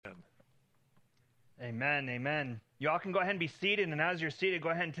Amen, amen. You all can go ahead and be seated, and as you're seated,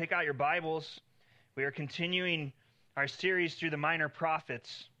 go ahead and take out your Bibles. We are continuing our series through the minor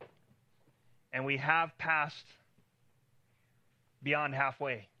prophets, and we have passed beyond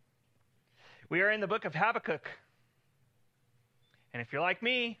halfway. We are in the book of Habakkuk, and if you're like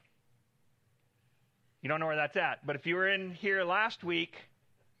me, you don't know where that's at. But if you were in here last week,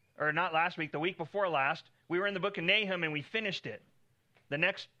 or not last week, the week before last, we were in the book of Nahum, and we finished it. The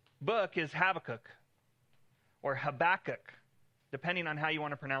next book is Habakkuk, or Habakkuk, depending on how you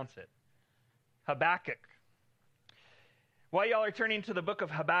want to pronounce it. Habakkuk. While y'all are turning to the book of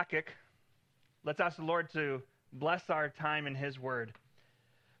Habakkuk, let's ask the Lord to bless our time in His Word.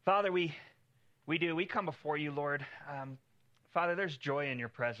 Father, we come before you, Lord. Father, there's joy in your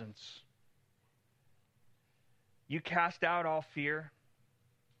presence. You cast out all fear.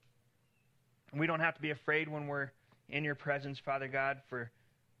 We don't have to be afraid when we're in your presence, Father God, for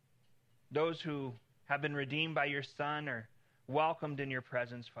those who have been redeemed by your Son or welcomed in your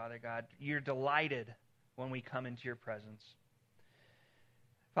presence, Father God. You're delighted when we come into your presence.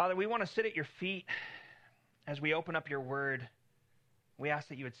 Father, we want to sit at your feet as we open up your word. We ask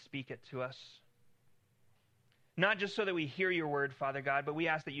that you would speak it to us. Not just so that we hear your word, Father God, but we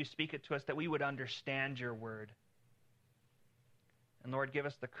ask that you speak it to us, that we would understand your word. And Lord, give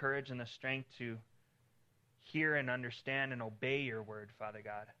us the courage and the strength to hear and understand and obey your word, Father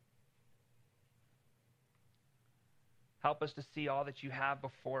God. Help us to see all that you have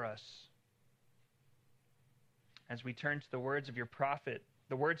before us. As we turn to the words of your prophet,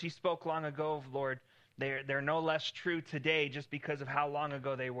 the words he spoke long ago, Lord, they're no less true today just because of how long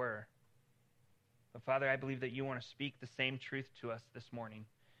ago they were. But Father, I believe that you want to speak the same truth to us this morning.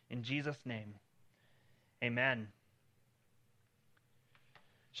 In Jesus' name, amen.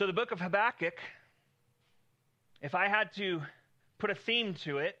 So the book of Habakkuk, if I had to put a theme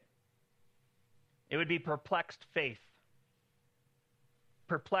to it, it would be perplexed faith.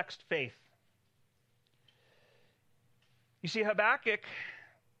 Perplexed faith. You see, Habakkuk,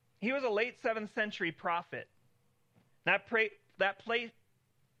 he was a late 7th century prophet. That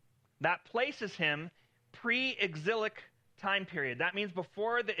places him pre-exilic time period. That means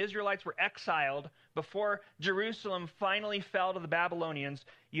before the Israelites were exiled, before Jerusalem finally fell to the Babylonians,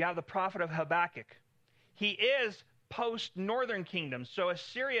 you have the prophet of Habakkuk. He is post-northern kingdom, so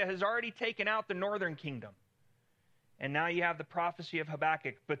Assyria has already taken out the northern kingdom. And now you have the prophecy of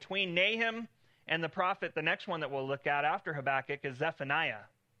Habakkuk. Between Nahum and the prophet, the next one that we'll look at after Habakkuk is Zephaniah.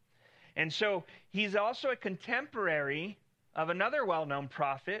 And so he's also a contemporary of another well-known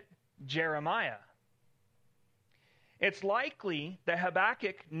prophet, Jeremiah. It's likely that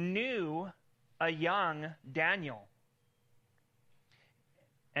Habakkuk knew a young Daniel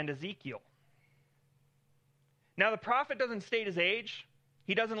and Ezekiel. Now, the prophet doesn't state his age.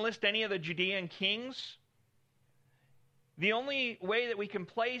 He doesn't list any of the Judean kings. The only way that we can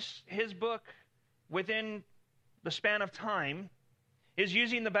place his book within the span of time is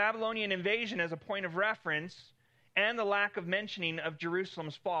using the Babylonian invasion as a point of reference and the lack of mentioning of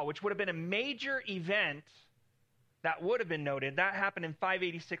Jerusalem's fall, which would have been a major event that would have been noted. That happened in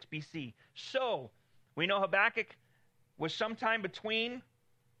 586 BC. So, we know Habakkuk was sometime between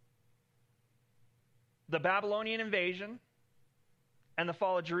the Babylonian invasion and the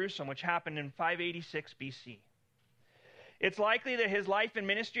fall of Jerusalem, which happened in 586 BC. It's likely that his life and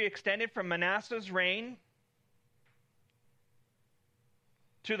ministry extended from Manasseh's reign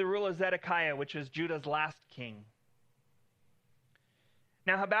to the rule of Zedekiah, which was Judah's last king.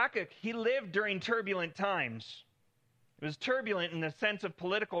 Now, Habakkuk, he lived during turbulent times. It was turbulent in the sense of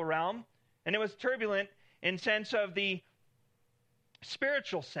political realm, and it was turbulent in sense of the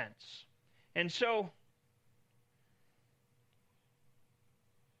spiritual sense. And so,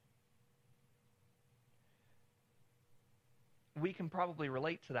 we can probably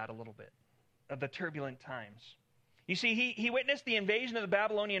relate to that a little bit, of the turbulent times. You see, he witnessed the invasion of the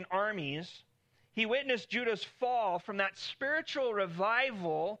Babylonian armies. He witnessed Judah's fall from that spiritual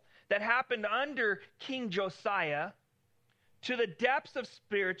revival that happened under King Josiah to the depths of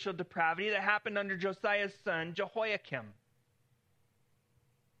spiritual depravity that happened under Josiah's son, Jehoiakim.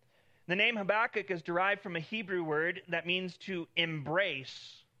 The name Habakkuk is derived from a Hebrew word that means to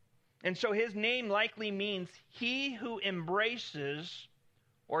embrace. And so his name likely means he who embraces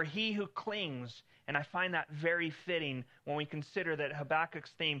or he who clings. And I find that very fitting when we consider that Habakkuk's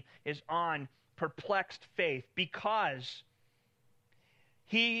theme is on perplexed faith, because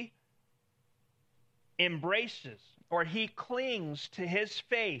he embraces or he clings to his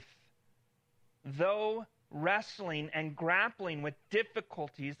faith, though wrestling and grappling with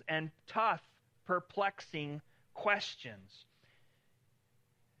difficulties and tough, perplexing questions.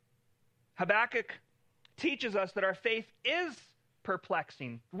 Habakkuk teaches us that our faith is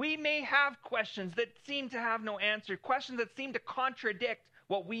perplexing. We may have questions that seem to have no answer, questions that seem to contradict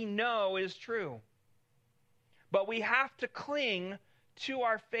what we know is true. But we have to cling to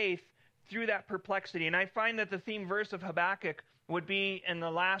our faith through that perplexity. And I find that the theme verse of Habakkuk would be in the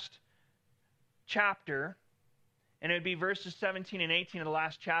last chapter, and it would be verses 17 and 18 of the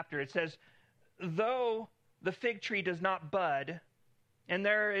last chapter. It says, though the fig tree does not bud, and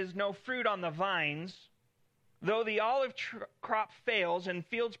there is no fruit on the vines, though the olive crop fails and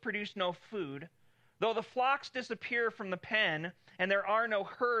fields produce no food, though the flocks disappear from the pen, and there are no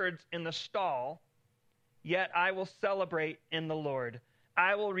herds in the stall, yet I will celebrate in the Lord.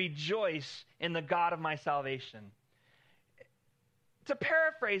 I will rejoice in the God of my salvation. To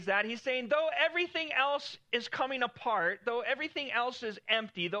paraphrase that, he's saying, though everything else is coming apart, though everything else is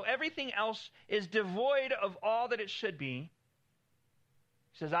empty, though everything else is devoid of all that it should be,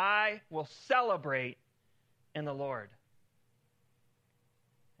 he says, I will celebrate in the Lord.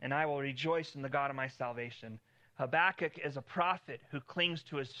 And I will rejoice in the God of my salvation. Habakkuk is a prophet who clings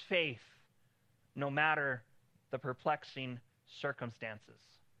to his faith no matter the perplexing circumstances.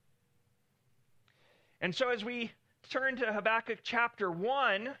 And so as we turn to Habakkuk chapter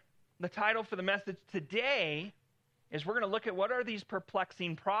 1, the title for the message today is we're going to look at what are these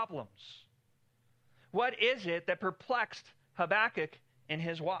perplexing problems. What is it that perplexed Habakkuk in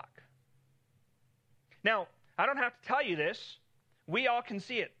his walk? Now, I don't have to tell you this. We all can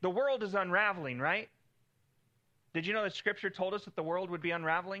see it. The world is unraveling, right? Did you know that Scripture told us that the world would be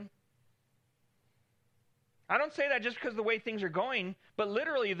unraveling? I don't say that just because of the way things are going, but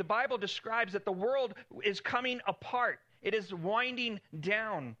literally the Bible describes that the world is coming apart. It is winding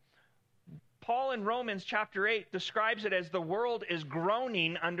down. Paul in Romans chapter 8 describes it as the world is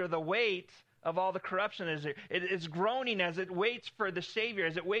groaning under the weight of all the corruption. It is groaning as it waits for the Savior,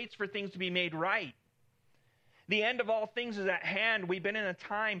 as it waits for things to be made right. The end of all things is at hand. We've been in a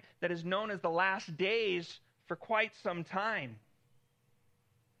time that is known as the last days for quite some time.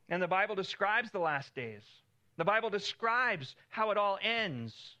 And the Bible describes the last days. The Bible describes how it all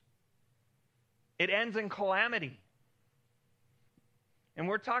ends. It ends in calamity. And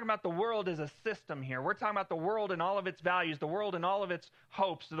we're talking about the world as a system here. We're talking about the world and all of its values, the world and all of its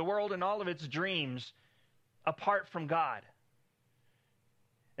hopes, the world and all of its dreams apart from God.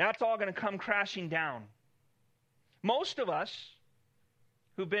 That's all going to come crashing down. Most of us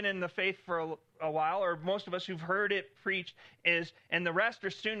who've been in the faith for a while, or most of us who've heard it preached, and the rest are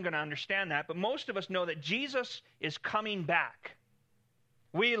soon going to understand that, but most of us know that Jesus is coming back.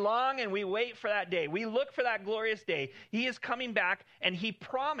 We long and we wait for that day. We look for that glorious day. He is coming back, and he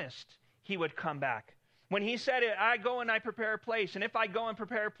promised he would come back. When he said it, I go and I prepare a place, and if I go and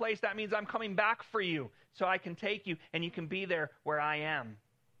prepare a place, that means I'm coming back for you, so I can take you, and you can be there where I am.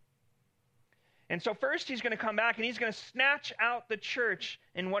 And so first he's going to come back and he's going to snatch out the church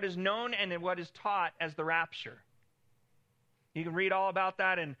in what is known and in what is taught as the rapture. You can read all about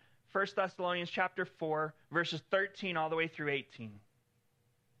that in 1 Thessalonians chapter 4, verses 13 all the way through 18.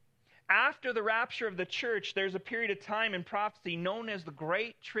 After the rapture of the church, there's a period of time in prophecy known as the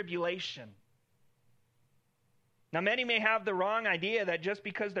Great Tribulation. Now, many may have the wrong idea that just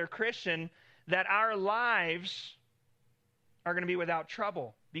because they're Christian, that our lives are going to be without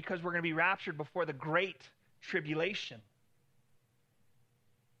trouble, because we're going to be raptured before the Great Tribulation.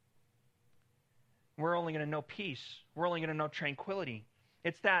 We're only going to know peace. We're only going to know tranquility.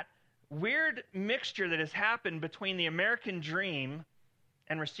 It's that weird mixture that has happened between the American dream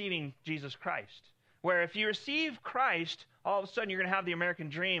and receiving Jesus Christ. Where if you receive Christ, all of a sudden you're going to have the American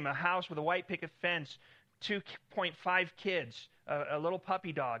dream, a house with a white picket fence, 2.5 kids, a little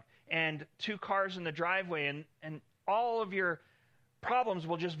puppy dog, and 2 cars in the driveway, and all of your problems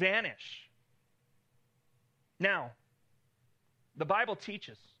will just vanish. Now, the Bible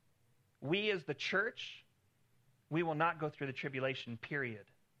teaches we as the church, we will not go through the tribulation, period.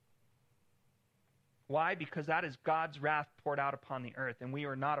 Why? Because that is God's wrath poured out upon the earth, and we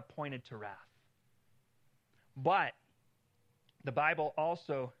are not appointed to wrath. But the Bible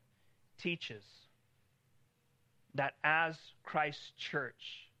also teaches that as Christ's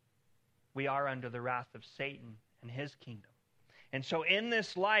church, we are under the wrath of Satan and his kingdom. And so in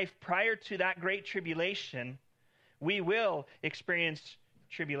this life, prior to that great tribulation, we will experience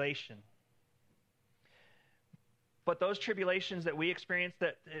tribulation. But those tribulations that we experience,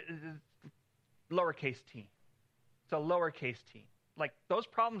 that lowercase t. It's a lowercase t. Like, those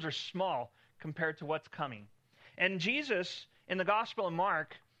problems are small compared to what's coming. And Jesus, in the Gospel of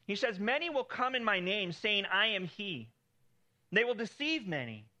Mark, he says, many will come in my name, saying, I am he. They will deceive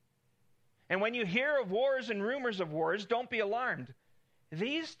many. And when you hear of wars and rumors of wars, don't be alarmed.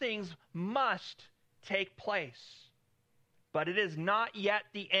 These things must take place. But it is not yet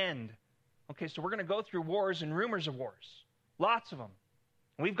the end. Okay, so we're going to go through wars and rumors of wars. Lots of them.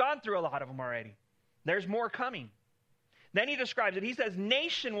 We've gone through a lot of them already. There's more coming. Then he describes it. He says,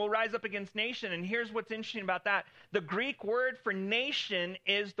 nation will rise up against nation. And here's what's interesting about that. The Greek word for nation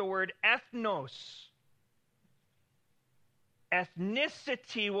is the word ethnos.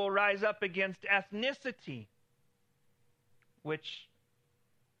 Ethnicity will rise up against ethnicity. Which,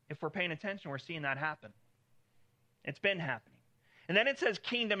 if we're paying attention, we're seeing that happen. It's been happening. And then it says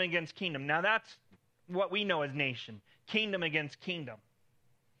kingdom against kingdom. Now that's what we know as nation. Kingdom against kingdom.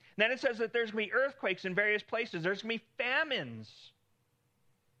 Then it says that there's going to be earthquakes in various places. There's going to be famines.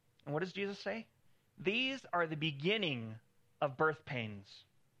 And what does Jesus say? These are the beginning of birth pains.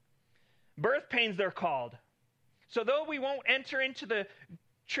 Birth pains, they're called. So though we won't enter into the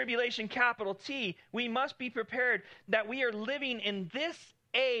tribulation, capital T, we must be prepared that we are living in this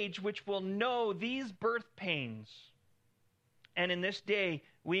age which will know these birth pains. And in this day,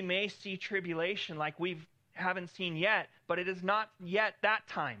 we may see tribulation like we haven't seen yet, but it is not yet that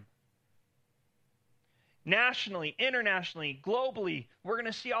time. Nationally, internationally, globally, we're going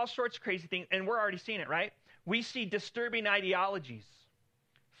to see all sorts of crazy things, and we're already seeing it, right? We see disturbing ideologies,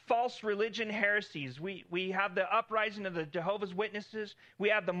 false religion heresies. We have the uprising of the Jehovah's Witnesses. We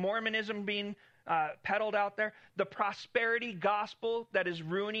have the Mormonism being peddled out there. The prosperity gospel that is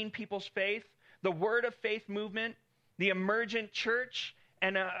ruining people's faith. The word of faith movement. The emergent church.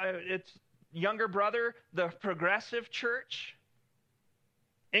 And its younger brother, the progressive church.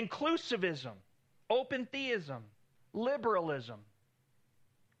 Inclusivism. Open theism. Liberalism.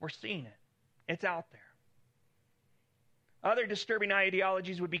 We're seeing it. It's out there. Other disturbing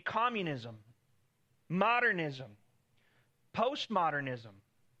ideologies would be communism, modernism, postmodernism.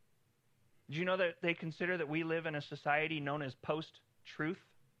 Did you know that they consider that we live in a society known as post-truth?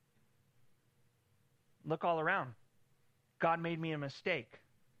 Look all around. God made me a mistake.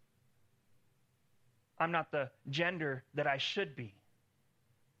 I'm not the gender that I should be.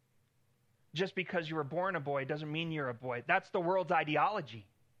 Just because you were born a boy doesn't mean you're a boy. That's the world's ideology.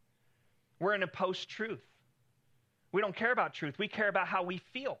 We're in a post-truth. We don't care about truth. We care about how we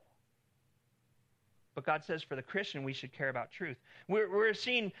feel. But God says for the Christian, we should care about truth. We're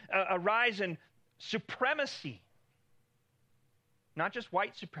seeing a rise in supremacy. Not just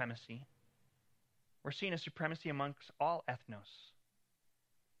white supremacy. We're seeing a supremacy amongst all ethnos.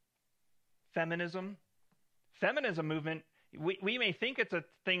 Feminism. Feminism movement, we may think it's a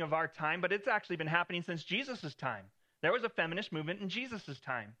thing of our time, but it's actually been happening since Jesus' time. There was a feminist movement in Jesus'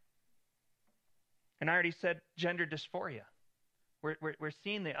 time. And I already said gender dysphoria. We're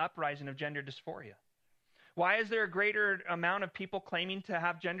seeing the uprising of gender dysphoria. Why is there a greater amount of people claiming to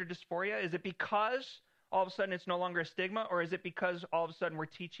have gender dysphoria? Is it because all of a sudden it's no longer a stigma, or is it because all of a sudden we're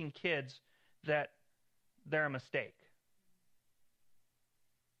teaching kids that they're a mistake?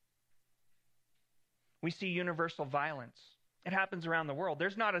 We see universal violence. It happens around the world.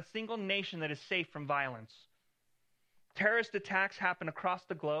 There's not a single nation that is safe from violence. Terrorist attacks happen across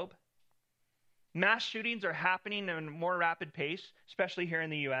the globe. Mass shootings are happening at a more rapid pace, especially here in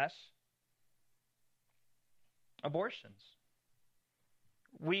the U.S. Abortions.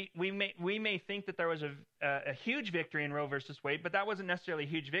 We may think that there was a huge victory in Roe versus Wade, but that wasn't necessarily a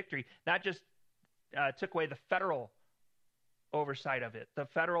huge victory. That just took away the federal oversight of it. The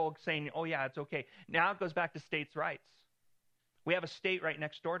federal saying, oh yeah, it's okay. Now it goes back to states' rights. We have a state right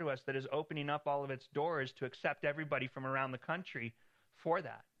next door to us that is opening up all of its doors to accept everybody from around the country for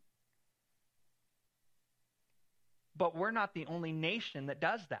that. But we're not the only nation that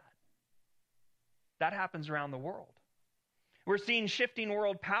does that. That happens around the world. We're seeing shifting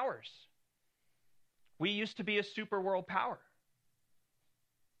world powers. We used to be a super world power.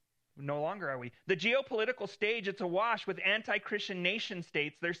 No longer are we. The geopolitical stage, it's awash with anti-Christian nation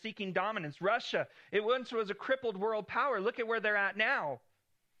states. They're seeking dominance. Russia, it once was a crippled world power. Look at where they're at now.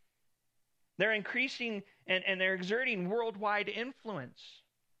 They're increasing and they're exerting worldwide influence.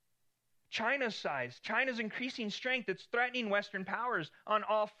 China's size. China's increasing strength. It's threatening Western powers on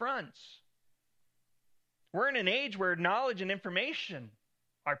all fronts. We're in an age where knowledge and information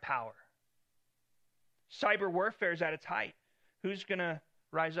are power. Cyber warfare is at its height. Who's going to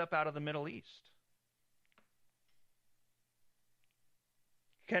rise up out of the Middle East?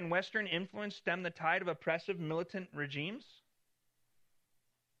 Can Western influence stem the tide of oppressive militant regimes?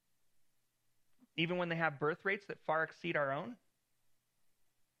 Even when they have birth rates that far exceed our own?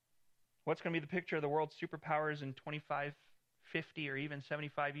 What's going to be the picture of the world's superpowers in 25, 50, or even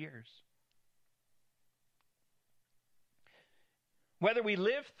 75 years? Whether we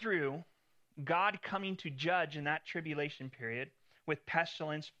live through God coming to judge in that tribulation period with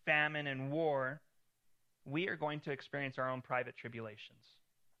pestilence, famine, and war, we are going to experience our own private tribulations.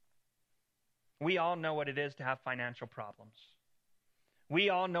 We all know what it is to have financial problems. We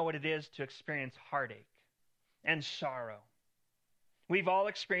all know what it is to experience heartache and sorrow. We've all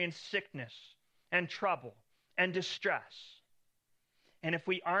experienced sickness and trouble and distress. And if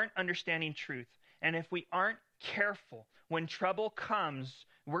we aren't understanding truth, and if we aren't careful, when trouble comes,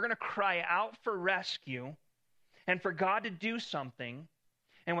 we're going to cry out for rescue and for God to do something.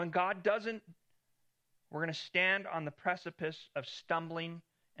 And when God doesn't, we're going to stand on the precipice of stumbling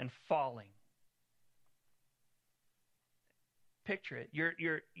and falling. Picture it.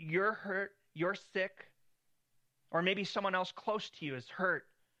 You're hurt, you're sick, or maybe someone else close to you is hurt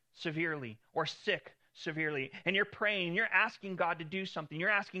severely or sick severely, and you're praying, you're asking God to do something. You're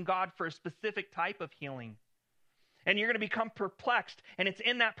asking God for a specific type of healing. And you're going to become perplexed, and it's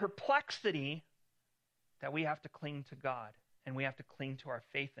in that perplexity that we have to cling to God, and we have to cling to our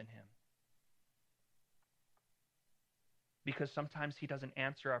faith in Him. Because sometimes He doesn't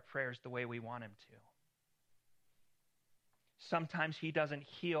answer our prayers the way we want Him to. Sometimes He doesn't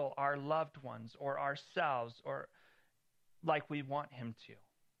heal our loved ones or ourselves or like we want Him to.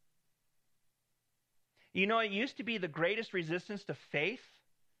 You know, it used to be the greatest resistance to faith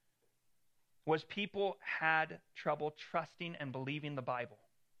was people had trouble trusting and believing the Bible.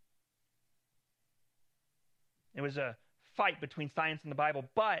 It was a fight between science and the Bible.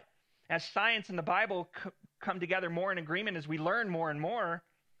 But as science and the Bible come together more in agreement, as we learn more and more,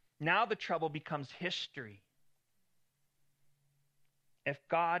 now the trouble becomes history. If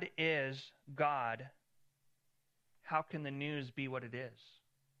God is God, how can the news be what it is?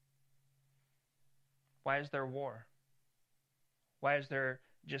 Why is there war? Why is there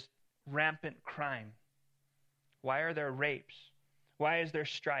just rampant crime? Why are there rapes? Why is there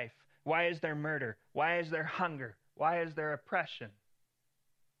strife? Why is there murder? Why is there hunger? Why is there oppression?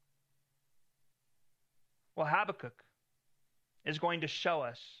 Well, Habakkuk is going to show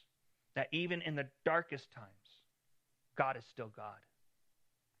us that even in the darkest times, God is still God.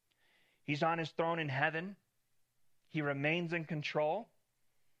 He's on His throne in heaven. He remains in control.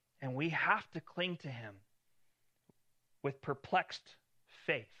 And we have to cling to Him with perplexed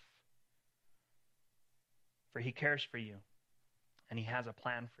faith. For He cares for you, and He has a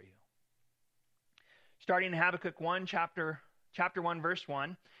plan for you. Starting in Habakkuk 1, chapter 1, verse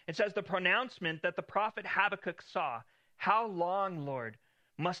 1, it says, the pronouncement that the prophet Habakkuk saw, how long, Lord,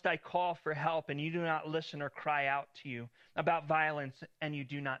 must I call for help, and you do not listen or cry out to you about violence, and you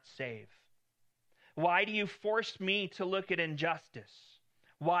do not save? Why do you force me to look at injustice?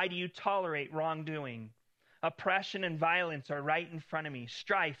 Why do you tolerate wrongdoing? Oppression and violence are right in front of me.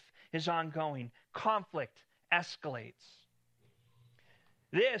 Strife is ongoing. Conflict escalates.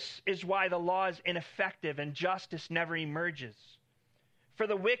 This is why the law is ineffective and justice never emerges. For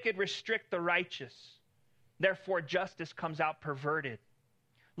the wicked restrict the righteous. Therefore, justice comes out perverted.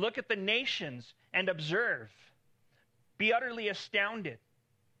 Look at the nations and observe. Be utterly astounded.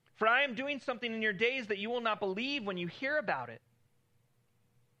 For I am doing something in your days that you will not believe when you hear about it.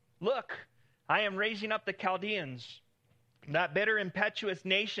 Look, I am raising up the Chaldeans, that bitter, impetuous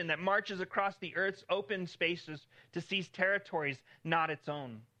nation that marches across the earth's open spaces to seize territories not its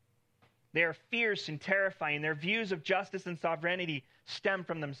own. They are fierce and terrifying. Their views of justice and sovereignty stem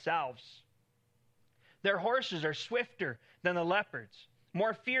from themselves. Their horses are swifter than the leopards,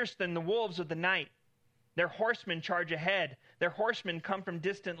 more fierce than the wolves of the night. Their horsemen charge ahead. Their horsemen come from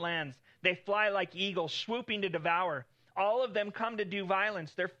distant lands. They fly like eagles, swooping to devour. All of them come to do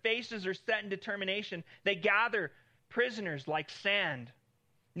violence. Their faces are set in determination. They gather prisoners like sand.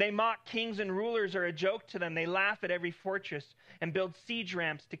 They mock kings and rulers are a joke to them. They laugh at every fortress and build siege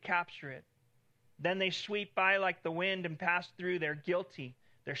ramps to capture it. Then they sweep by like the wind and pass through. They're guilty.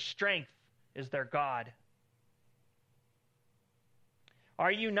 Their strength is their God.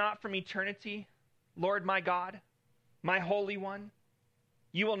 Are you not from eternity, Lord my God, my Holy One?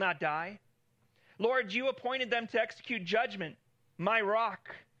 You will not die. Lord, you appointed them to execute judgment. My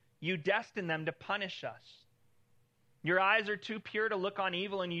rock, you destined them to punish us. Your eyes are too pure to look on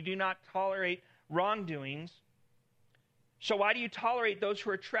evil, and you do not tolerate wrongdoings. So why do you tolerate those who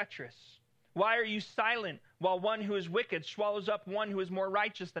are treacherous? Why are you silent while one who is wicked swallows up one who is more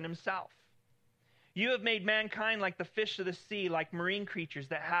righteous than himself? You have made mankind like the fish of the sea, like marine creatures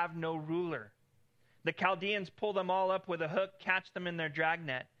that have no ruler. The Chaldeans pull them all up with a hook, catch them in their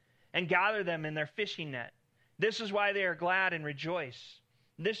dragnet, and gather them in their fishing net. This is why they are glad and rejoice.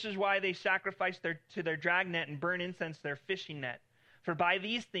 This is why they sacrifice to their dragnet and burn incense to their fishing net. For by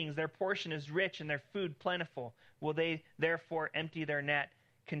these things their portion is rich and their food plentiful. Will they therefore empty their net,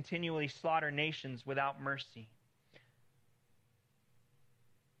 continually slaughter nations without mercy?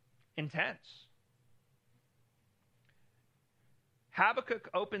 Intense. Habakkuk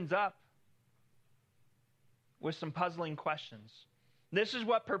opens up with some puzzling questions. This is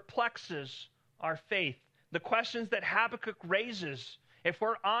what perplexes our faith. The questions that Habakkuk raises, if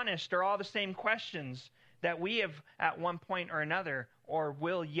we're honest, are all the same questions that we have at one point or another or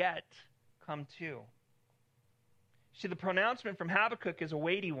will yet come to. See, the pronouncement from Habakkuk is a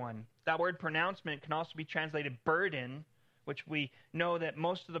weighty one. That word pronouncement can also be translated burden, which we know that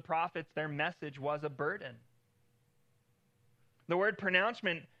most of the prophets, their message was a burden. The word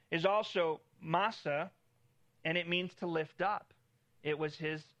pronouncement is also masa, and it means to lift up. It was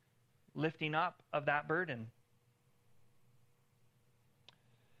his lifting up of that burden.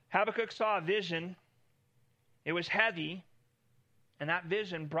 Habakkuk saw a vision. It was heavy, and that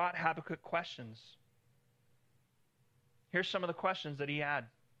vision brought Habakkuk questions. Here's some of the questions that he had.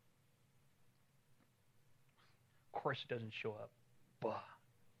 Of course it doesn't show up. Bah.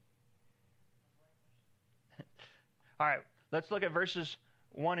 All right, let's look at verses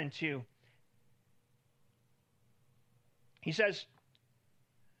 1 and 2. He says,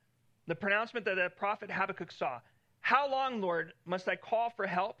 the pronouncement that the prophet Habakkuk saw, "How long, Lord, must I call for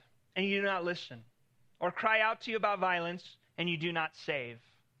help and you do not listen? Or cry out to you about violence and you do not save?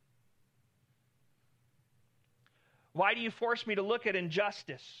 Why do you force me to look at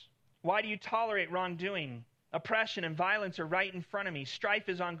injustice? Why do you tolerate wrongdoing? Oppression and violence are right in front of me. Strife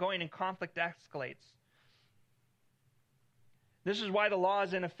is ongoing and conflict escalates. This is why the law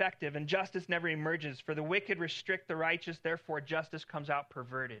is ineffective and justice never emerges. For the wicked restrict the righteous, therefore justice comes out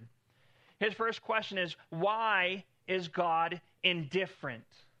perverted." His first question is, why is God indifferent?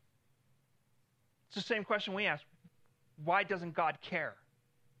 It's the same question we ask. Why doesn't God care?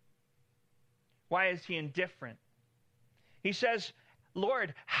 Why is he indifferent? He says,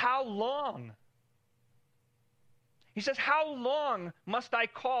 Lord, how long? He says, how long must I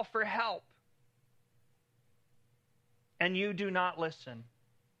call for help? And you do not listen.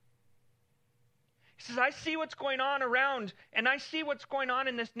 He says, I see what's going on around, and I see what's going on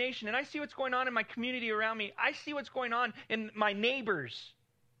in this nation, and I see what's going on in my community around me. I see what's going on in my neighbors.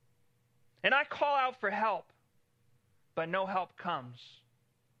 And I call out for help, but no help comes.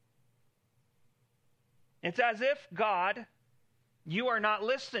 It's as if, God, you are not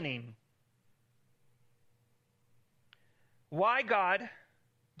listening. Why, God,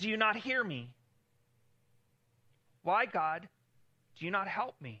 do you not hear me? Why, God, do you not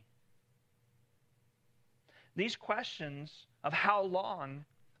help me? These questions of how long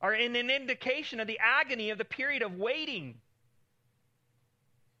are an indication of the agony of the period of waiting.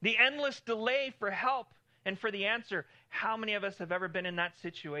 The endless delay for help and for the answer. How many of us have ever been in that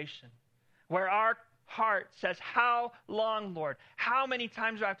situation where our heart says, how long, Lord? How many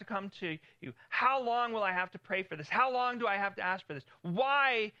times do I have to come to you? How long will I have to pray for this? How long do I have to ask for this?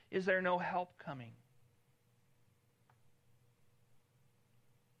 Why is there no help coming?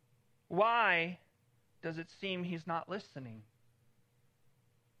 Why does it seem he's not listening?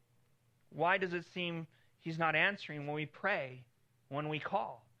 Why does it seem he's not answering when we pray, when we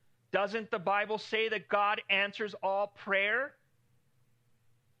call? Doesn't the Bible say that God answers all prayer?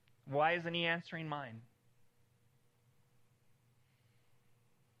 Why isn't he answering mine?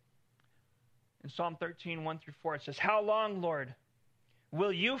 In Psalm 13, 1 through 4, it says, how long, Lord,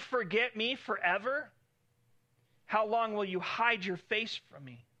 will you forget me forever? How long will you hide your face from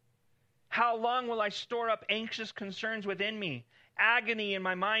me? How long will I store up anxious concerns within me, agony in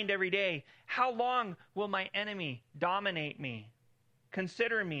my mind every day? How long will my enemy dominate me?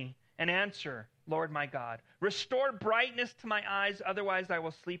 Consider me and answer, Lord my God. Restore brightness to my eyes, otherwise I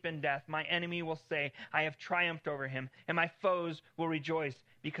will sleep in death. My enemy will say, I have triumphed over him, and my foes will rejoice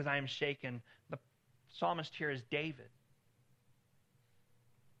because I am shaken. The psalmist here is David.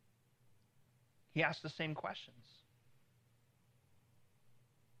 He asks the same questions.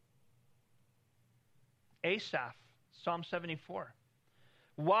 Asaph, Psalm 74.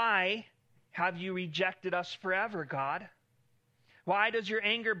 Why have you rejected us forever, God? Why does your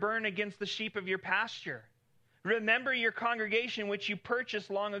anger burn against the sheep of your pasture? Remember your congregation which you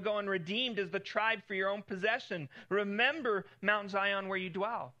purchased long ago and redeemed as the tribe for your own possession. Remember Mount Zion where you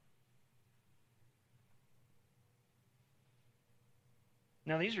dwell.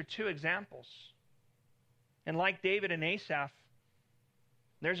 Now these are two examples. And like David and Asaph,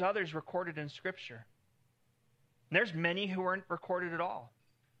 there's others recorded in Scripture. There's many who weren't recorded at all.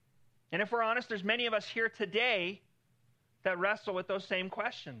 And if we're honest, there's many of us here today that wrestle with those same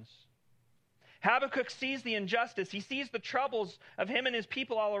questions. Habakkuk sees the injustice. He sees the troubles of him and his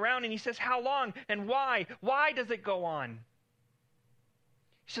people all around, and he says, how long and why? Why does it go on?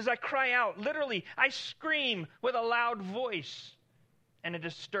 He says, I cry out. Literally, I scream with a loud voice and a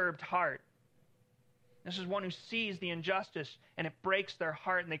disturbed heart. This is one who sees the injustice, and it breaks their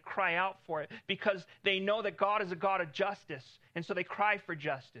heart, and they cry out for it because they know that God is a God of justice, and so they cry for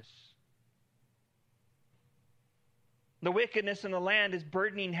justice. The wickedness in the land is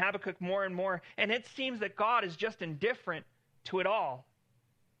burdening Habakkuk more and more, and it seems that God is just indifferent to it all.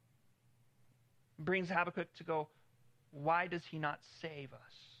 It brings Habakkuk to go, why does he not save us?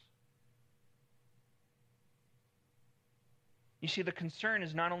 You see, the concern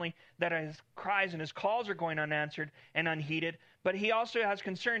is not only that his cries and his calls are going unanswered and unheeded, but he also has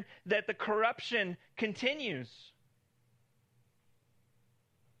concern that the corruption continues.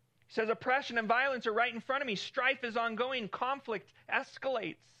 He says, oppression and violence are right in front of me. Strife is ongoing. Conflict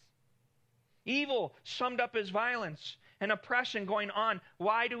escalates. Evil summed up as violence and oppression going on.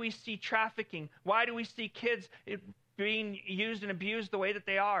 Why do we see trafficking? Why do we see kids being used and abused the way that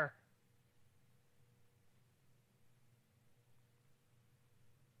they are?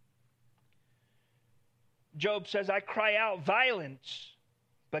 Job says, I cry out violence,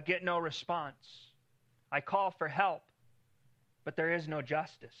 but get no response. I call for help, but there is no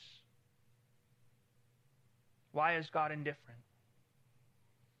justice. Why is God indifferent?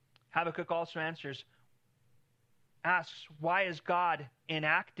 Habakkuk also asks, why is God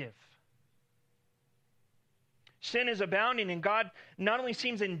inactive? Sin is abounding, and God not only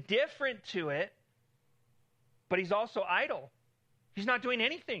seems indifferent to it, but he's also idle. He's not doing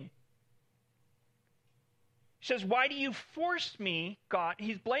anything. He says, why do you force me, God?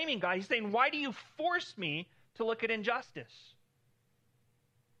 He's blaming God. He's saying, why do you force me to look at injustice?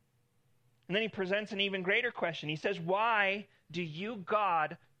 And then he presents an even greater question. He says, why do you,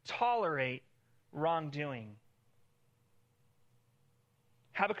 God, tolerate wrongdoing?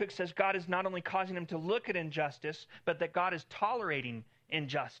 Habakkuk says God is not only causing him to look at injustice, but that God is tolerating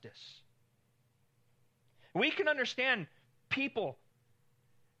injustice. We can understand people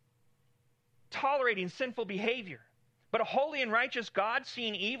tolerating sinful behavior, but a holy and righteous God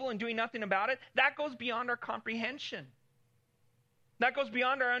seeing evil and doing nothing about it, that goes beyond our comprehension. That goes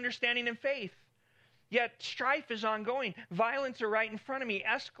beyond our understanding and faith. Yet strife is ongoing. Violence are right in front of me,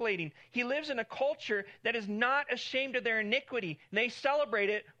 escalating. He lives in a culture that is not ashamed of their iniquity. They celebrate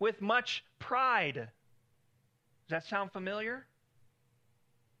it with much pride. Does that sound familiar?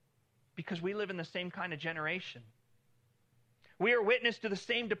 Because we live in the same kind of generation. We are witness to the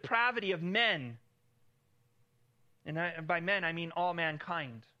same depravity of men. And by men, I mean all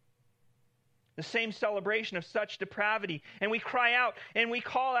mankind. The same celebration of such depravity. And we cry out and we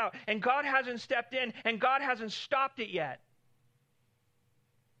call out, and God hasn't stepped in, and God hasn't stopped it yet.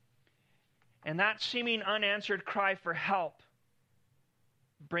 And that seeming unanswered cry for help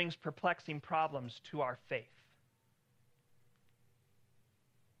brings perplexing problems to our faith.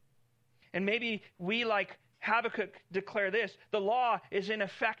 And maybe we, like Habakkuk, declare this: the law is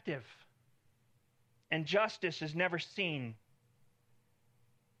ineffective and justice is never seen.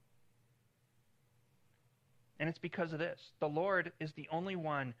 And it's because of this. The Lord is the only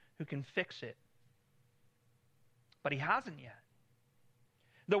one who can fix it. But he hasn't yet.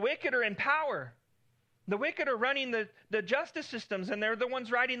 The wicked are in power. The wicked are running the justice systems, and they're the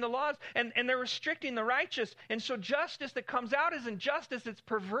ones writing the laws, and they're restricting the righteous. And so justice that comes out isn't justice, it's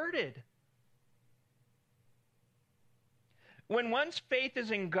perverted. When one's faith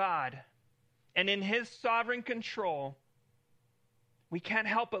is in God and in his sovereign control, we can't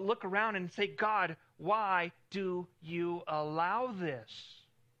help but look around and say, God, why do you allow this?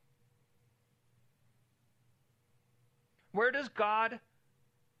 Where does God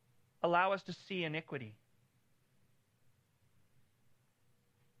allow us to see iniquity?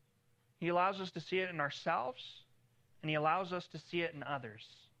 He allows us to see it in ourselves, and he allows us to see it in others.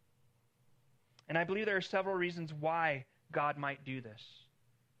 And I believe there are several reasons why God might do this.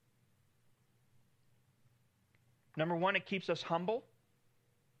 Number one, it keeps us humble.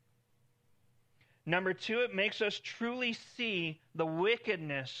 Number two, it makes us truly see the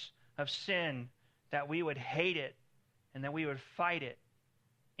wickedness of sin, that we would hate it and that we would fight it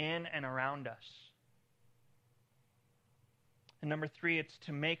in and around us. And number three, it's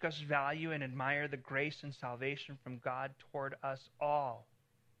to make us value and admire the grace and salvation from God toward us all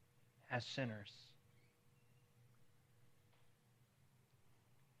as sinners.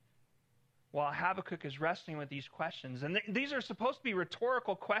 While Habakkuk is wrestling with these questions, and these are supposed to be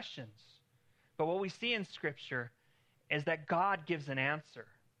rhetorical questions, but what we see in Scripture is that God gives an answer.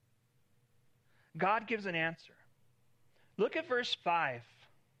 God gives an answer. Look at verse 5.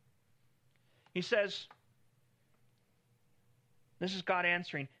 He says, this is God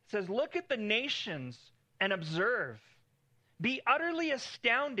answering. It says, look at the nations and observe. Be utterly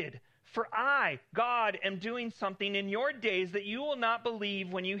astounded, for I, God, am doing something in your days that you will not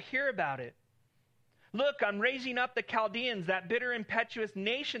believe when you hear about it. Look, I'm raising up the Chaldeans, that bitter, impetuous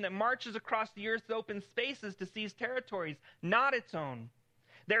nation that marches across the earth's open spaces to seize territories, not its own.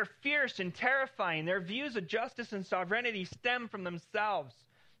 They're fierce and terrifying. Their views of justice and sovereignty stem from themselves.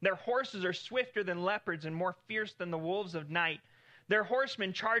 Their horses are swifter than leopards and more fierce than the wolves of night. Their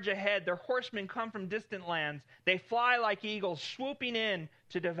horsemen charge ahead. Their horsemen come from distant lands. They fly like eagles, swooping in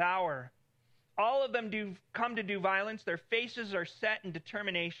to devour. All of them come to do violence. Their faces are set in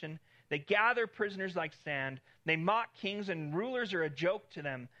determination. They gather prisoners like sand. They mock kings, and rulers are a joke to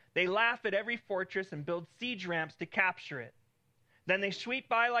them. They laugh at every fortress and build siege ramps to capture it. Then they sweep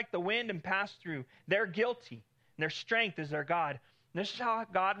by like the wind and pass through. They're guilty, and their strength is their God. And this is how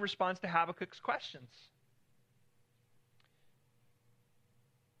God responds to Habakkuk's questions.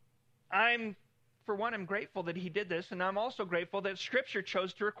 For one, I'm grateful that he did this, and I'm also grateful that Scripture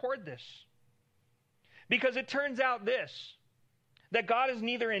chose to record this. Because it turns out that God is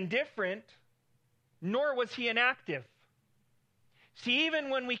neither indifferent, nor was he inactive. See, even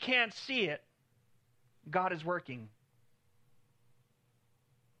when we can't see it, God is working.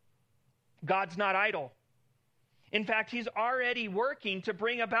 God's not idle. In fact, he's already working to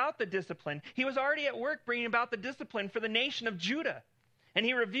bring about the discipline. He was already at work bringing about the discipline for the nation of Judah. And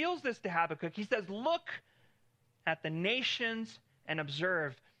he reveals this to Habakkuk. He says, look at the nations and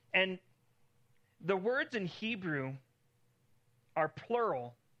observe. And the words in Hebrew are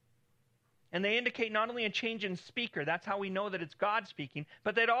plural. And they indicate not only a change in speaker, that's how we know that it's God speaking,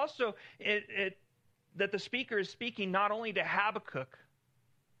 but that also that the speaker is speaking not only to Habakkuk,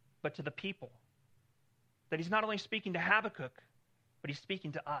 but to the people. That he's not only speaking to Habakkuk, but he's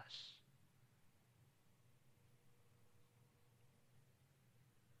speaking to us.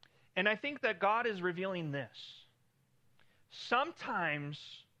 And I think that God is revealing this. Sometimes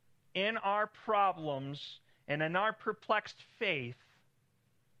in our problems and in our perplexed faith,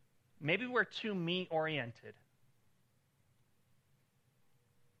 maybe we're too me-oriented.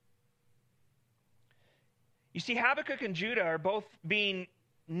 You see, Habakkuk and Judah are both being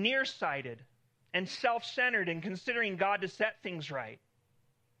nearsighted and self-centered and considering God to set things right.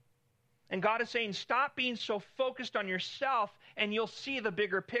 And God is saying, stop being so focused on yourself and you'll see the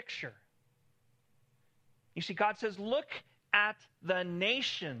bigger picture. You see, God says, look at the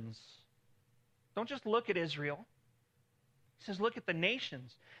nations. Don't just look at Israel. He says, look at the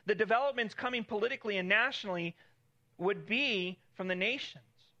nations. The developments coming politically and nationally would be from the nations.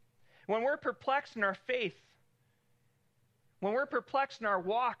 When we're perplexed in our faith, when we're perplexed in our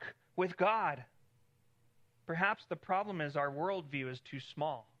walk with God, perhaps the problem is our worldview is too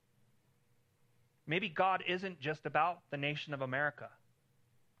small. Maybe God isn't just about the nation of America.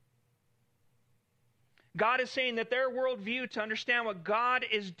 God is saying that their worldview, to understand what God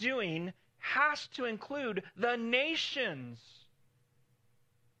is doing, has to include the nations.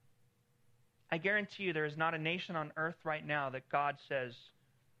 I guarantee you there is not a nation on earth right now that God says,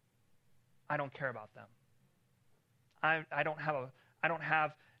 I don't care about them.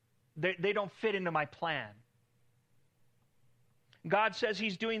 They don't fit into my plan. God says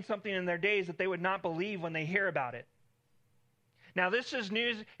he's doing something in their days that they would not believe when they hear about it. Now, this is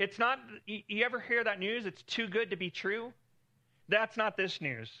news. It's not, you ever hear that news? It's too good to be true. That's not this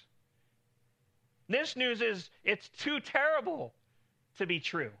news. This news is, it's too terrible to be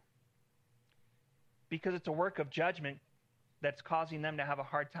true. Because it's a work of judgment that's causing them to have a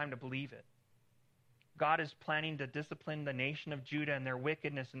hard time to believe it. God is planning to discipline the nation of Judah and their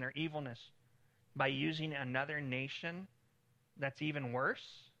wickedness and their evilness by using another nation that's even worse.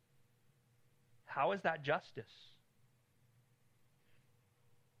 How is that justice?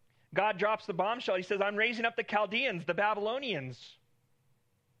 God drops the bombshell. He says, I'm raising up the Chaldeans, the Babylonians.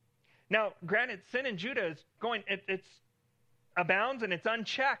 Now, granted, sin in Judah is going, it's abounds and it's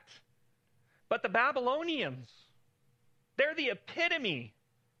unchecked. But the Babylonians, they're the epitome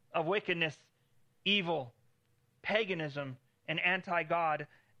of wickedness, evil, paganism, and anti-God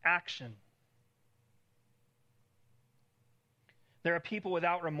action. There are people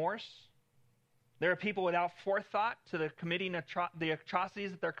without remorse. There are people without forethought to the committing the atrocities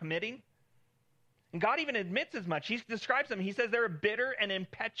that they're committing. And God even admits as much. He describes them. He says they're a bitter and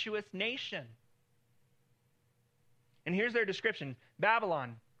impetuous nation. And here's their description.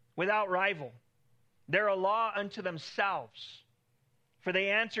 Babylon, without rival. They're a law unto themselves. For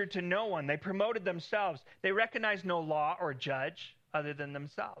they answered to no one. They promoted themselves. They recognized no law or judge other than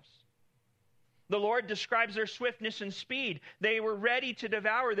themselves. The Lord describes their swiftness and speed. They were ready to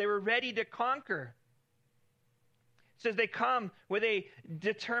devour. They were ready to conquer. It says they come with a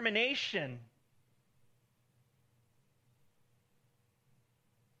determination.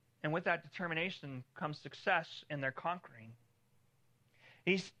 And with that determination comes success in their conquering.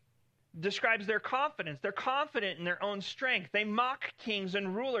 describes their confidence. They're confident in their own strength. They mock kings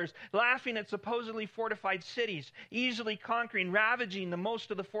and rulers, laughing at supposedly fortified cities, easily conquering, ravaging the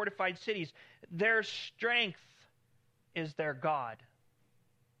most of the fortified cities. Their strength is their God.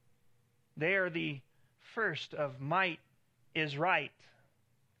 They are the first of might is right,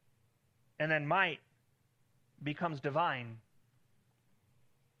 and then might becomes divine.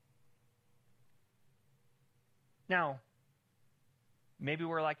 Now, maybe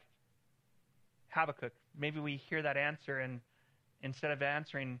we're like Habakkuk. Maybe we hear that answer, and instead of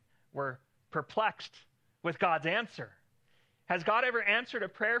answering, we're perplexed with God's answer. Has God ever answered a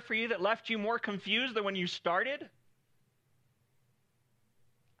prayer for you that left you more confused than when you started?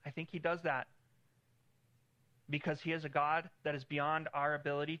 I think he does that because he is a God that is beyond our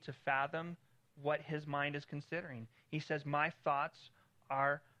ability to fathom what his mind is considering. He says, my thoughts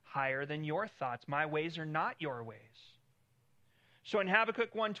are higher than your thoughts. My ways are not your ways. So in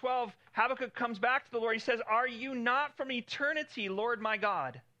Habakkuk 1:12, Habakkuk comes back to the Lord. He says, are you not from eternity, Lord my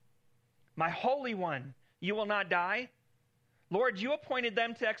God? My Holy One, you will not die? Lord, you appointed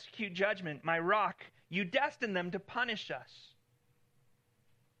them to execute judgment. My rock, you destined them to punish us.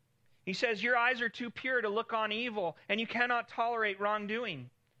 He says, your eyes are too pure to look on evil, and you cannot tolerate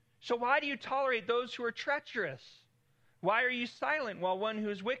wrongdoing. So why do you tolerate those who are treacherous? Why are you silent while one who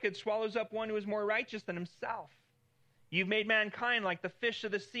is wicked swallows up one who is more righteous than himself? You've made mankind like the fish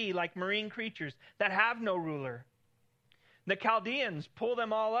of the sea, like marine creatures that have no ruler. The Chaldeans pull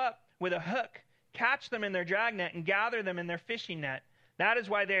them all up with a hook, catch them in their dragnet, and gather them in their fishing net. That is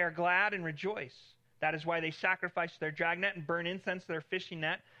why they are glad and rejoice. That is why they sacrifice their dragnet and burn incense to their fishing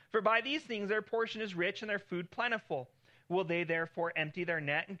net. For by these things their portion is rich and their food plentiful. Will they therefore empty their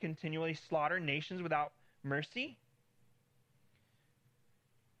net and continually slaughter nations without mercy?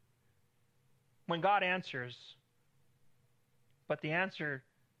 When God answers, but the answer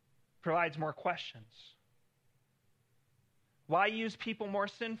provides more questions. Why use people more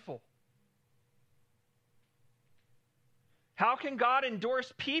sinful? How can God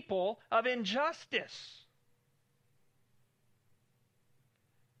endorse people of injustice?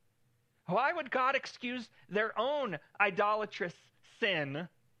 Why would God excuse their own idolatrous sin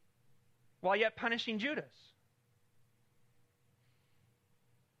while yet punishing Judas?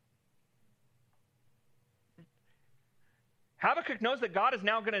 Habakkuk knows that God is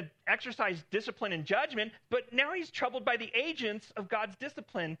now going to exercise discipline and judgment, but now he's troubled by the agents of God's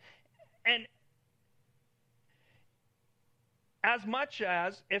discipline. And as much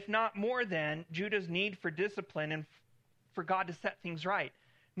as, if not more than, Judah's need for discipline and for God to set things right.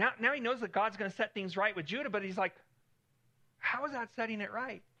 Now he knows that God's going to set things right with Judah, but he's like, how is that setting it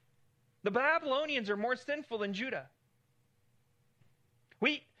right? The Babylonians are more sinful than Judah.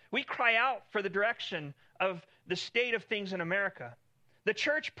 We cry out for the direction of the state of things in America. The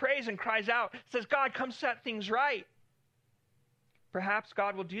church prays and cries out, says, God, come set things right. Perhaps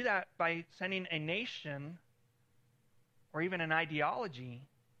God will do that by sending a nation or even an ideology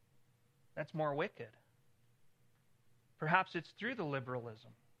that's more wicked. Perhaps it's through the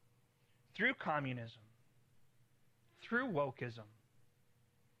liberalism, through communism, through wokeism.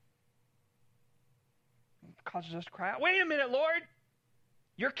 It causes us to cry out, wait a minute, Lord,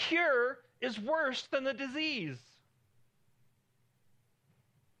 your cure is worse than the disease.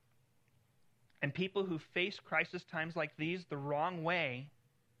 And people who face crisis times like these the wrong way,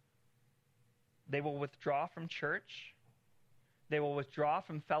 they will withdraw from church, they will withdraw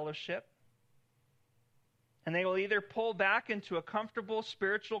from fellowship, and they will either pull back into a comfortable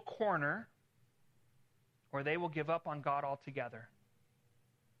spiritual corner, or they will give up on God altogether.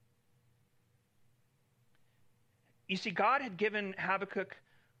 You see, God had given Habakkuk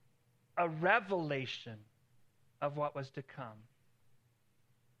a revelation of what was to come,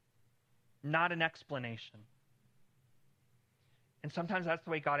 not an explanation. And sometimes that's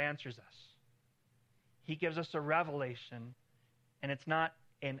the way God answers us. He gives us a revelation, and it's not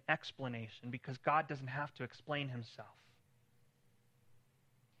an explanation, because God doesn't have to explain himself.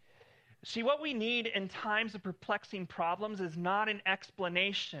 See, what we need in times of perplexing problems is not an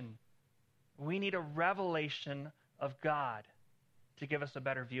explanation. We need a revelation of God to give us a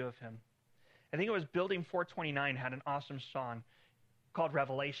better view of him. I think it was Building 429 had an awesome song called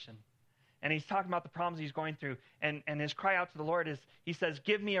Revelation. And he's talking about the problems he's going through. And his cry out to the Lord is, he says,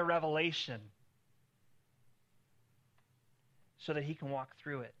 give me a revelation, so that he can walk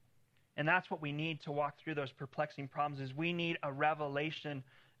through it. And that's what we need to walk through those perplexing problems, is we need a revelation,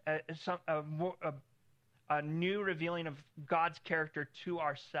 a new revealing of God's character to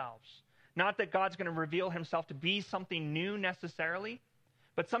ourselves. Not that God's going to reveal himself to be something new necessarily,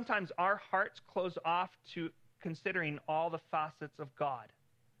 but sometimes our hearts close off to considering all the facets of God,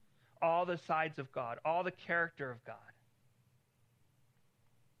 all the sides of God, all the character of God.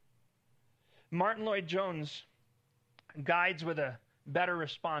 Martin Lloyd-Jones guides with a better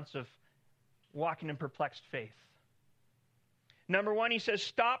response of walking in perplexed faith. Number one, he says,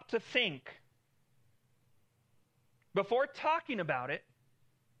 stop to think. Before talking about it,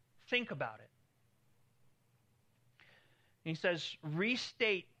 think about it. He says,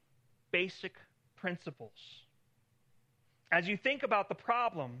 restate basic principles. As you think about the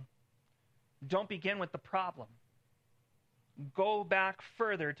problem, don't begin with the problem. Go back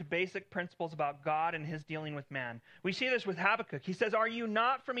further to basic principles about God and his dealing with man. We see this with Habakkuk. He says, are you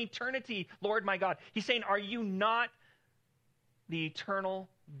not from eternity, Lord my God? He's saying, are you not the eternal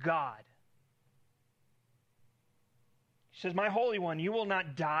God? He says, my Holy One, you will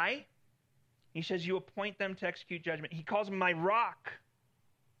not die. He says, you appoint them to execute judgment. He calls him my rock.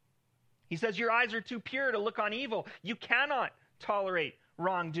 He says, your eyes are too pure to look on evil. You cannot tolerate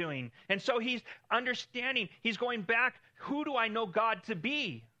wrongdoing. And so he's understanding, he's going back, who do I know God to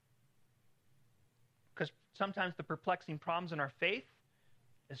be? Because sometimes the perplexing problems in our faith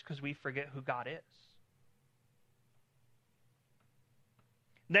is because we forget who God is.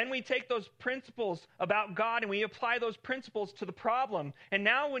 Then we take those principles about God and we apply those principles to the problem. And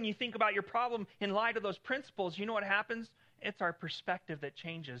now when you think about your problem in light of those principles, you know what happens? It's our perspective that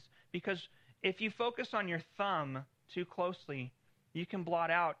changes. Because if you focus on your thumb too closely, you can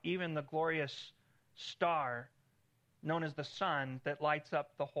blot out even the glorious star known as the sun that lights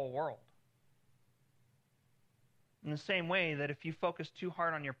up the whole world. In the same way that if you focus too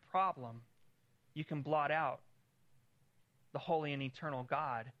hard on your problem, you can blot out the holy and eternal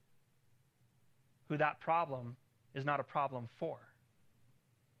God, who that problem is not a problem for.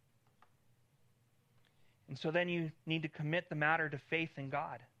 And so then you need to commit the matter to faith in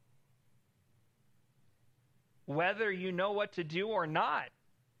God. Whether you know what to do or not.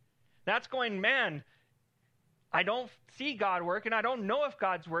 That's going, man, I don't see God working. I don't know if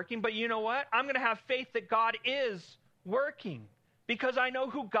God's working, but you know what? I'm going to have faith that God is working because I know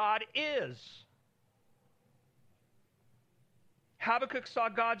who God is. Habakkuk saw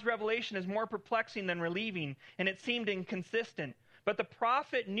God's revelation as more perplexing than relieving, and it seemed inconsistent. But the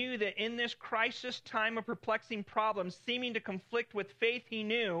prophet knew that in this crisis time of perplexing problems seeming to conflict with faith he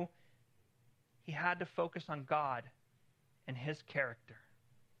knew, he had to focus on God and his character.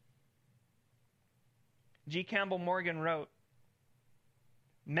 G. Campbell Morgan wrote,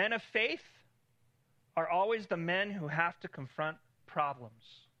 men of faith are always the men who have to confront problems.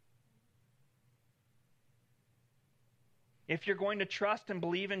 If you're going to trust and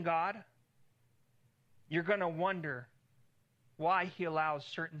believe in God, you're going to wonder why he allows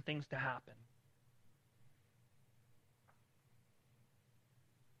certain things to happen.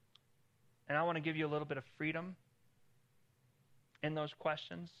 And I want to give you a little bit of freedom in those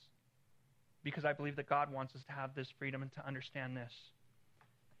questions because I believe that God wants us to have this freedom and to understand this.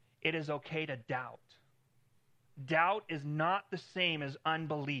 It is okay to doubt. Doubt is not the same as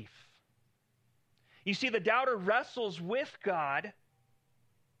unbelief. You see, the doubter wrestles with God,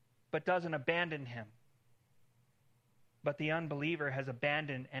 but doesn't abandon him. But the unbeliever has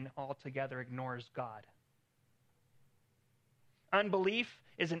abandoned and altogether ignores God. Unbelief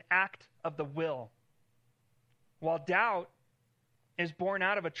is an act of the will, while doubt is born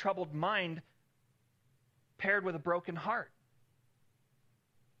out of a troubled mind paired with a broken heart.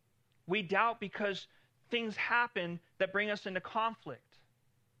 We doubt because things happen that bring us into conflict.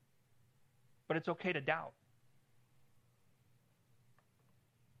 But it's okay to doubt,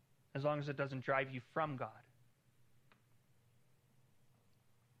 as long as it doesn't drive you from God.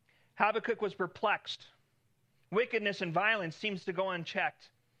 Habakkuk was perplexed. Wickedness and violence seems to go unchecked.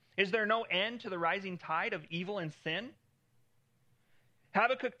 Is there no end to the rising tide of evil and sin?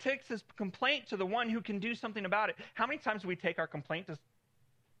 Habakkuk takes his complaint to the one who can do something about it. How many times do we take our complaint to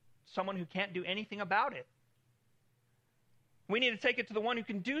someone who can't do anything about it? We need to take it to the one who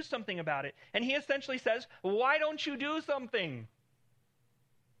can do something about it. And he essentially says, why don't you do something?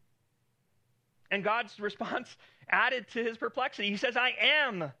 And God's response added to his perplexity. He says, I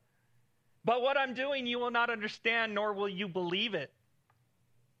am. But what I'm doing you will not understand, nor will you believe it.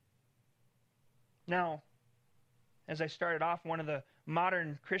 Now, as I started off, one of the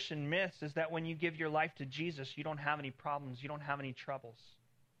modern Christian myths is that when you give your life to Jesus, you don't have any problems, you don't have any troubles.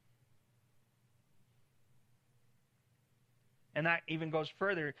 And that even goes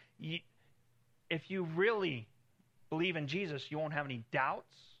further. If you really believe in Jesus, you won't have any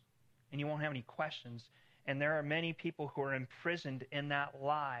doubts and you won't have any questions. And there are many people who are imprisoned in that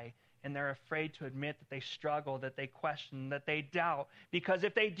lie, and they're afraid to admit that they struggle, that they question, that they doubt. Because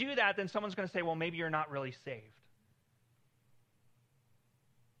if they do that, then someone's going to say, well, maybe you're not really saved.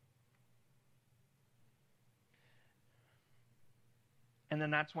 And then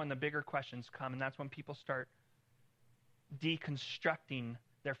that's when the bigger questions come, and that's when people start deconstructing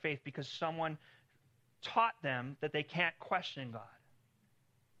their faith because someone taught them that they can't question God.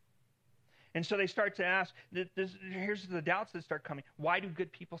 And so they start to ask, here's the doubts that start coming. Why do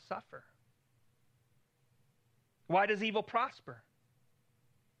good people suffer? Why does evil prosper?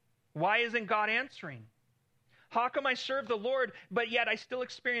 Why isn't God answering? How come I serve the Lord, but yet I still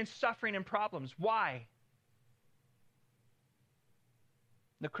experience suffering and problems? Why?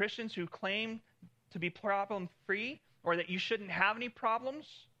 The Christians who claim to be problem-free or that you shouldn't have any problems,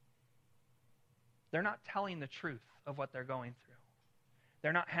 they're not telling the truth of what they're going through.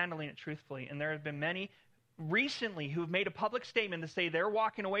 They're not handling it truthfully. And there have been many recently who have made a public statement to say they're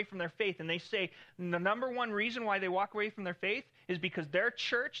walking away from their faith. And they say the number one reason why they walk away from their faith is because their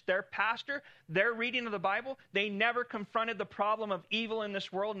church, their pastor, their reading of the Bible, they never confronted the problem of evil in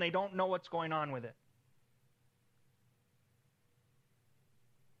this world and they don't know what's going on with it.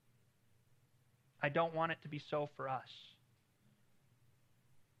 I don't want it to be so for us.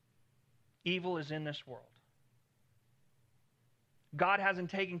 Evil is in this world. God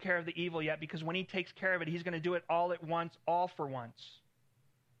hasn't taken care of the evil yet because when he takes care of it, he's going to do it all at once, all for once.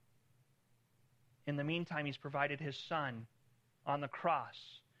 In the meantime, he's provided his Son on the cross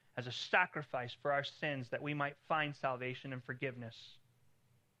as a sacrifice for our sins that we might find salvation and forgiveness.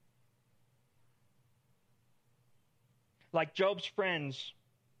 Like Job's friends,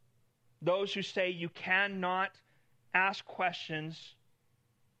 those who say you cannot ask questions,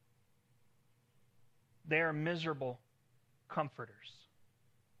 they are miserable comforters.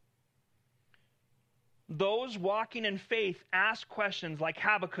 Those walking in faith ask questions like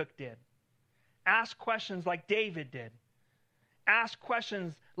Habakkuk did. Ask questions like David did. Ask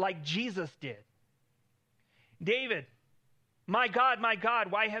questions like Jesus did. David, my God,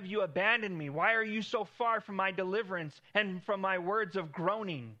 why have you abandoned me? Why are you so far from my deliverance and from my words of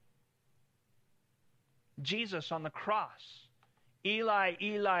groaning? Jesus on the cross, Eli,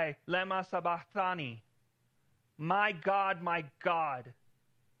 Eli, lema sabachthani. My God,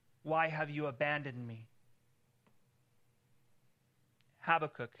 why have you abandoned me?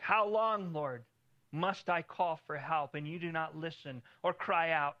 Habakkuk, how long, Lord, must I call for help, and you do not listen, or cry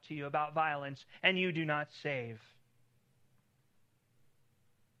out to you about violence, and you do not save?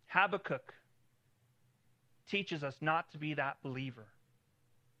 Habakkuk teaches us not to be that believer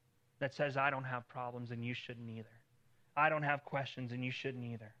that says, I don't have problems, and you shouldn't either. I don't have questions, and you shouldn't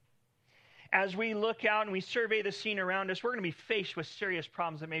either. As we look out and we survey the scene around us, we're going to be faced with serious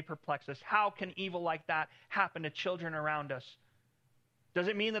problems that may perplex us. How can evil like that happen to children around us? Does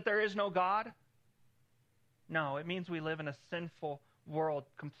it mean that there is no God? No, it means we live in a sinful world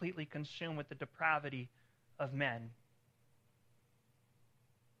completely consumed with the depravity of men.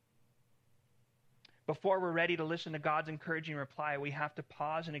 Before we're ready to listen to God's encouraging reply, we have to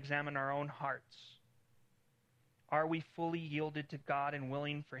pause and examine our own hearts. Are we fully yielded to God and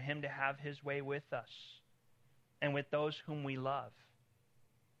willing for him to have his way with us and with those whom we love?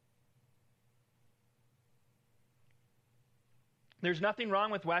 There's nothing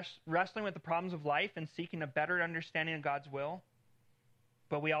wrong with wrestling with the problems of life and seeking a better understanding of God's will,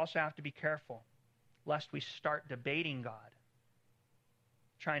 but we also have to be careful lest we start debating God,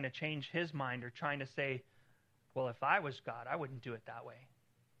 trying to change his mind or trying to say, well, if I was God, I wouldn't do it that way,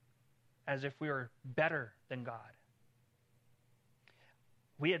 as if we were better than God.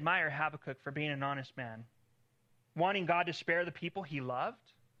 We admire Habakkuk for being an honest man, wanting God to spare the people he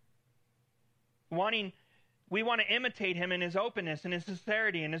loved. We want to imitate him in his openness and his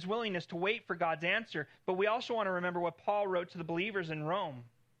sincerity and his willingness to wait for God's answer. But we also want to remember what Paul wrote to the believers in Rome.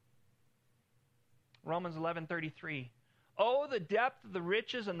 Romans 11:33. Oh, the depth of the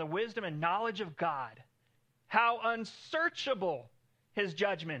riches and the wisdom and knowledge of God. How unsearchable his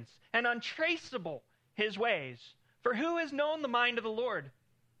judgments and untraceable his ways. For who has known the mind of the Lord?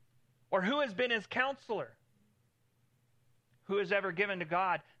 Or who has been his counselor? Who has ever given to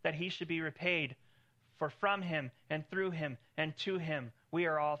God that he should be repaid? For from him and through him and to him we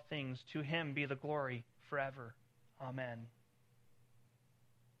are all things. To him be the glory forever. Amen.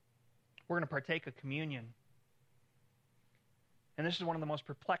 We're going to partake of communion. And this is one of the most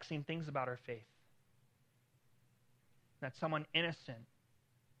perplexing things about our faith. That someone innocent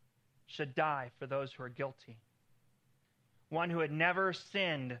should die for those who are guilty. One who had never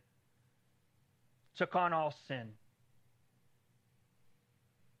sinned took on all sin.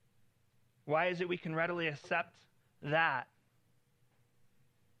 Why is it we can readily accept that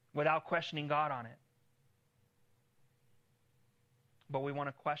without questioning God on it? But we want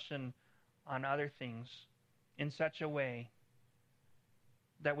to question on other things in such a way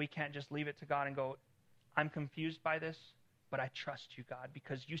that we can't just leave it to God and go, I'm confused by this. But I trust you, God,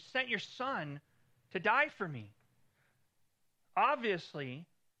 because you sent your Son to die for me. Obviously,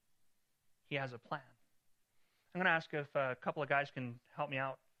 he has a plan. I'm going to ask if a couple of guys can help me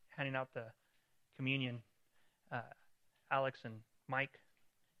out handing out the communion. Alex and Mike,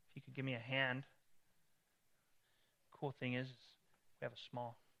 if you could give me a hand. Cool thing is we have a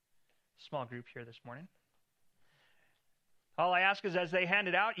small group here this morning. All I ask is as they hand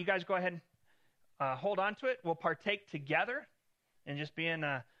it out, you guys go ahead and hold on to it. We'll partake together and just be in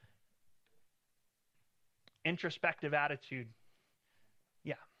a introspective attitude.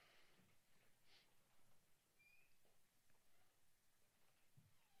 Yeah.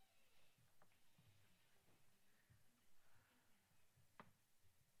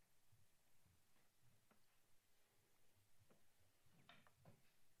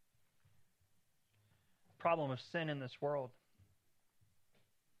 Problem of sin in this world.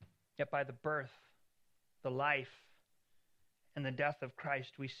 Yet by the birth, the life, and the death of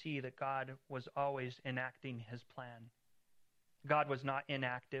Christ, we see that God was always enacting his plan. God was not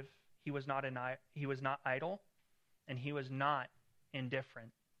inactive. He was not idle, and he was not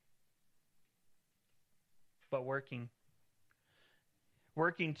indifferent, but working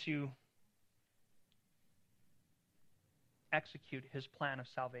to execute his plan of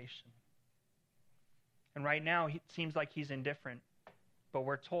salvation. And right now, it seems like he's indifferent. But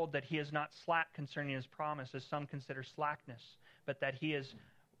we're told that he is not slack concerning his promise, as some consider slackness, but that he is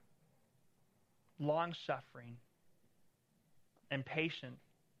long-suffering and patient,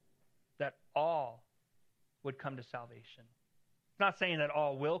 that all would come to salvation. It's not saying that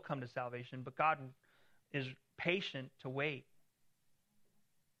all will come to salvation, but God is patient to wait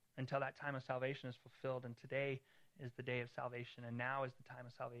until that time of salvation is fulfilled. And today is the day of salvation, and now is the time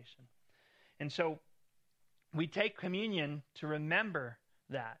of salvation. And so we take communion to remember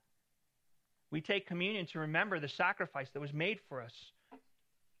that. We take communion to remember the sacrifice that was made for us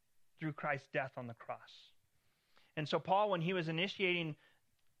through Christ's death on the cross. And so Paul, when he was initiating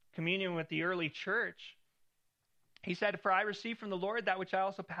communion with the early church, he said, "For I received from the Lord that which I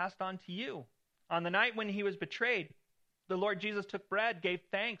also passed on to you. On the night when he was betrayed, the Lord Jesus took bread, gave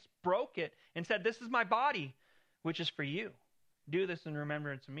thanks, broke it, and said, 'This is my body, which is for you. Do this in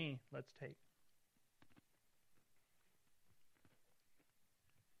remembrance of me.'" Let's take.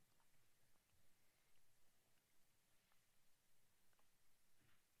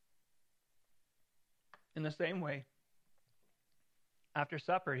 In the same way, after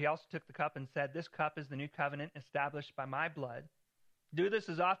supper, he also took the cup and said, "This cup is the new covenant established by my blood. Do this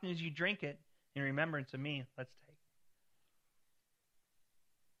as often as you drink it in remembrance of me." Let's take.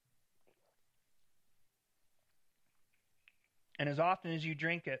 "And as often as you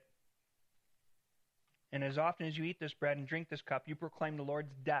drink it, and as often as you eat this bread and drink this cup, you proclaim the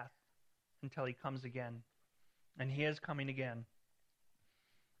Lord's death until he comes again." And he is coming again.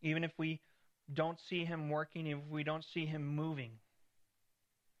 Even if we don't see him working, if we don't see him moving,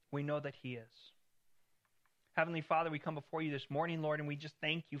 we know that he is. Heavenly Father, we come before you this morning, Lord, and we just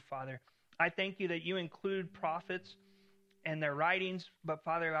thank you, Father. I thank you that you include prophets and their writings, but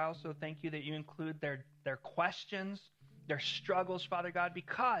Father, I also thank you that you include their questions, their struggles, Father God,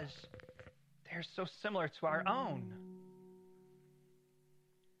 because they're so similar to our own.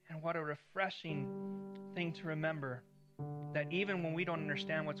 And what a refreshing thing to remember, that even when we don't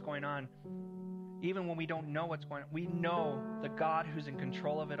understand what's going on, even when we don't know what's going on, we know the God who's in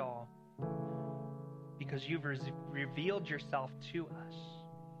control of it all, because you've revealed yourself to us.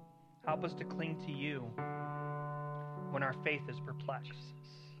 Help us to cling to you when our faith is perplexed.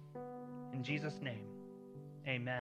 In Jesus' name, amen.